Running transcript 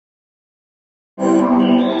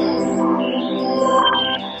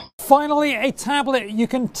Finally, a tablet you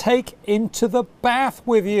can take into the bath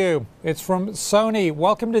with you. It's from Sony.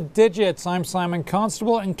 Welcome to Digits. I'm Simon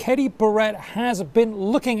Constable, and Katie Barrett has been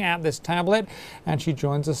looking at this tablet, and she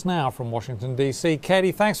joins us now from Washington, D.C.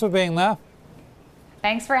 Katie, thanks for being there.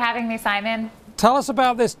 Thanks for having me, Simon. Tell us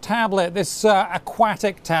about this tablet, this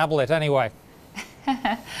aquatic tablet, anyway.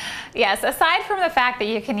 Yes, aside from the fact that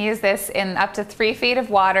you can use this in up to 3 feet of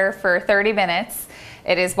water for 30 minutes,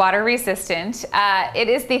 it is water resistant. It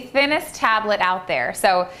is the thinnest tablet out there.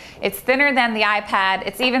 So it's thinner than the iPad.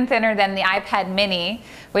 It's even thinner than the iPad mini,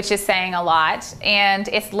 which is saying a lot. And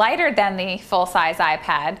it's lighter than the full-size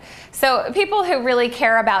iPad. So people who really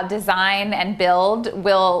care about design and build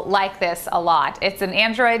will like this a lot. It's an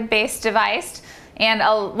Android-based device. And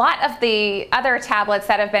a lot of the other tablets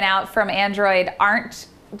that have been out from Android aren't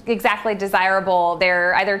exactly desirable.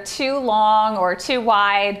 They're either too long or too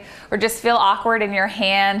wide or just feel awkward in your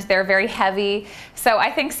hand. They're very heavy. So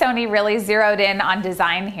I think Sony really zeroed in on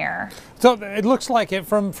design here. So it looks like it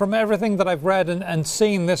from everything that I've read and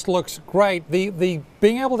seen, this looks great. The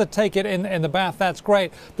being able to take it in the bath, that's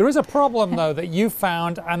great. There is a problem though that you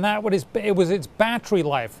found, and that was its battery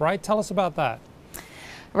life, right? Tell us about that.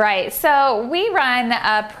 Right, so we run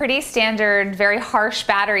a pretty standard, very harsh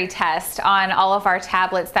battery test on all of our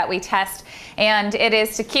tablets that we test, and it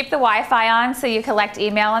is to keep the Wi-Fi on so you collect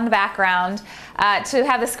email in the background, to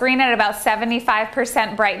have the screen at about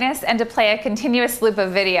 75% brightness, and to play a continuous loop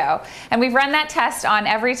of video. And we've run that test on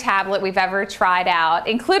every tablet we've ever tried out,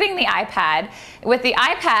 including the iPad. With the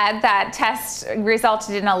iPad, that test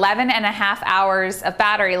resulted in 11.5 hours of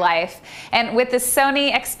battery life, and with the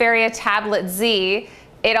Sony Xperia Tablet Z,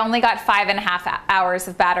 it only got 5.5 hours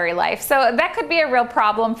of battery life. So that could be a real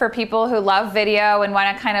problem for people who love video and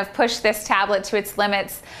want to kind of push this tablet to its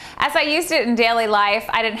limits. As I used it in daily life,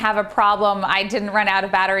 I didn't have a problem. I didn't run out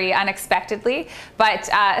of battery unexpectedly, but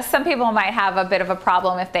some people might have a bit of a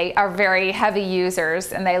problem if they are very heavy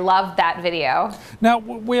users and they love that video. Now,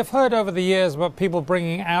 we have heard over the years about people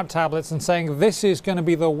bringing out tablets and saying this is going to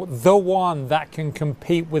be the one that can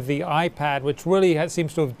compete with the iPad, which really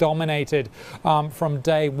seems to have dominated from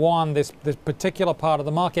day one, this particular part of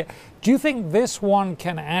the market. Do you think this one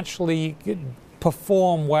can actually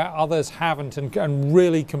perform where others haven't and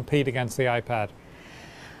really compete against the iPad?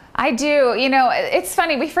 I do. You know, it's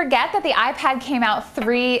funny, we forget that the iPad came out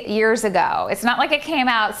 3 years ago. It's not like it came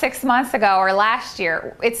out 6 months ago or last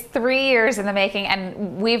year. It's 3 years in the making,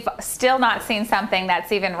 and we've still not seen something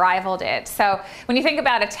that's even rivaled it. So when you think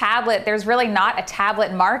about a tablet, there's really not a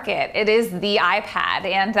tablet market. It is the iPad,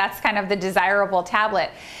 and that's kind of the desirable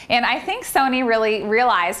tablet. And I think Sony really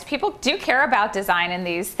realized people do care about design in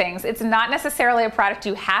these things. It's not necessarily a product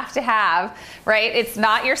you have to have, right? It's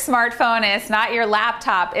not your smartphone, and it's not your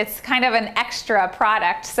laptop. It's kind of an extra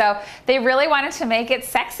product. So they really wanted to make it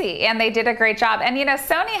sexy, and they did a great job. And you know,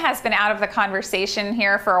 Sony has been out of the conversation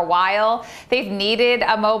here for a while. They've needed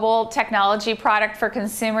a mobile technology product for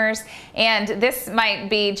consumers, and this might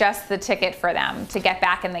be just the ticket for them to get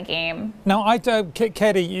back in the game. Now,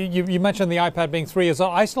 Katie, you mentioned the iPad being 3 years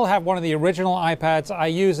old. I still have one of the original iPads. I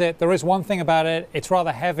use it. There is one thing about it. It's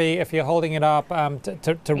rather heavy if you're holding it up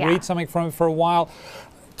to read something from it for a while.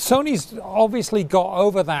 Sony's obviously got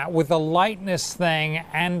over that with the lightness thing,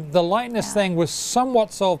 and the lightness thing was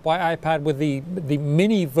somewhat solved by iPad with the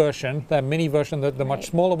mini version, the much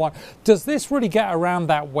smaller one. Does this really get around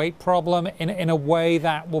that weight problem in a way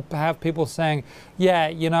that will have people saying, yeah,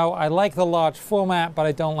 you know, I like the large format, but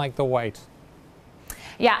I don't like the weight?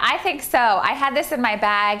 Yeah, I think so. I had this in my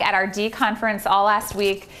bag at our D conference all last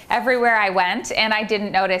week, everywhere I went, and I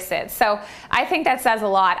didn't notice it. So I think that says a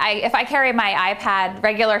lot. If I carry my iPad,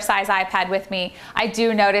 regular size iPad with me, I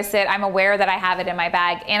do notice it. I'm aware that I have it in my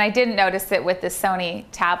bag, and I didn't notice it with the Sony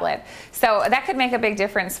tablet. So that could make a big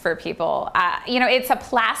difference for people. You know, it's a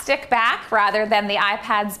plastic back rather than the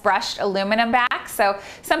iPad's brushed aluminum back. So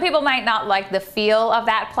some people might not like the feel of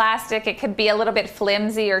that plastic. It could be a little bit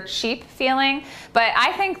flimsy or cheap feeling, but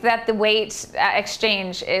I think that the weight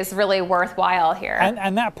exchange is really worthwhile here.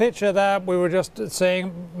 And that picture that we were just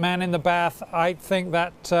seeing, man in the bath, I think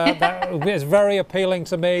that that is very appealing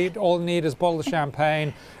to me. All you need is a bottle of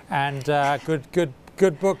champagne and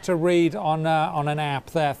good book to read on an app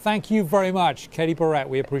there. Thank you very much, Katie Barrett.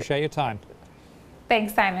 We appreciate your time.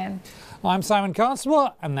 Thanks, Simon. I'm Simon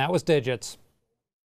Constable, and that was Digits.